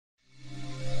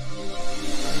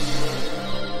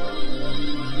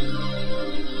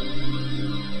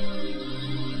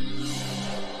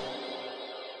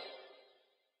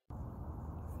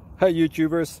Hey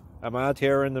YouTubers, I'm out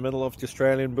here in the middle of the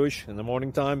Australian bush in the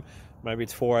morning time. Maybe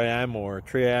it's 4 a.m. or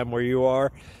 3 a.m. where you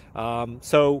are.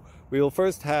 So we'll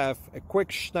first have a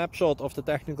quick snapshot of the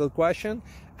technical question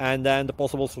and then the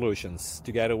possible solutions,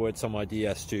 together with some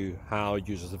ideas to how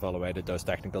users evaluated those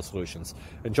technical solutions.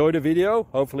 Enjoy the video,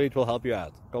 hopefully it will help you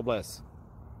out. God bless.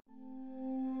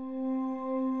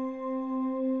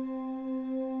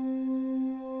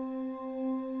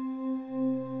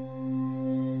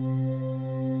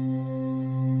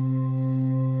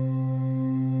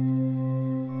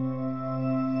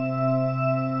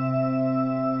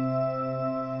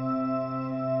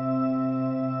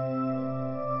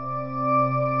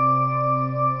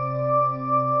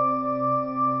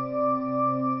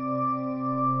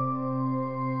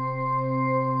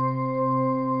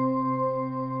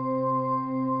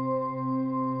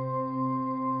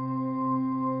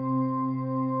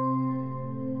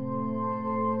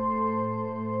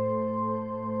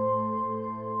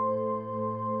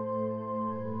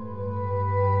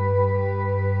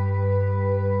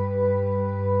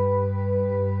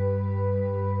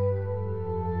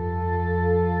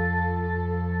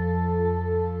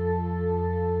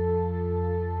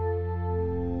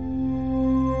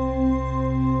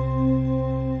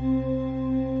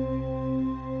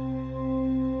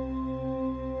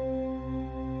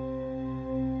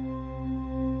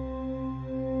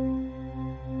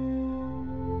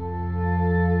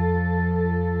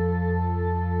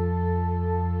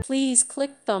 Please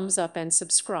click thumbs up and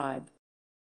subscribe.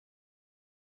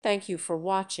 Thank you for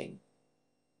watching.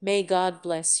 May God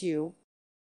bless you.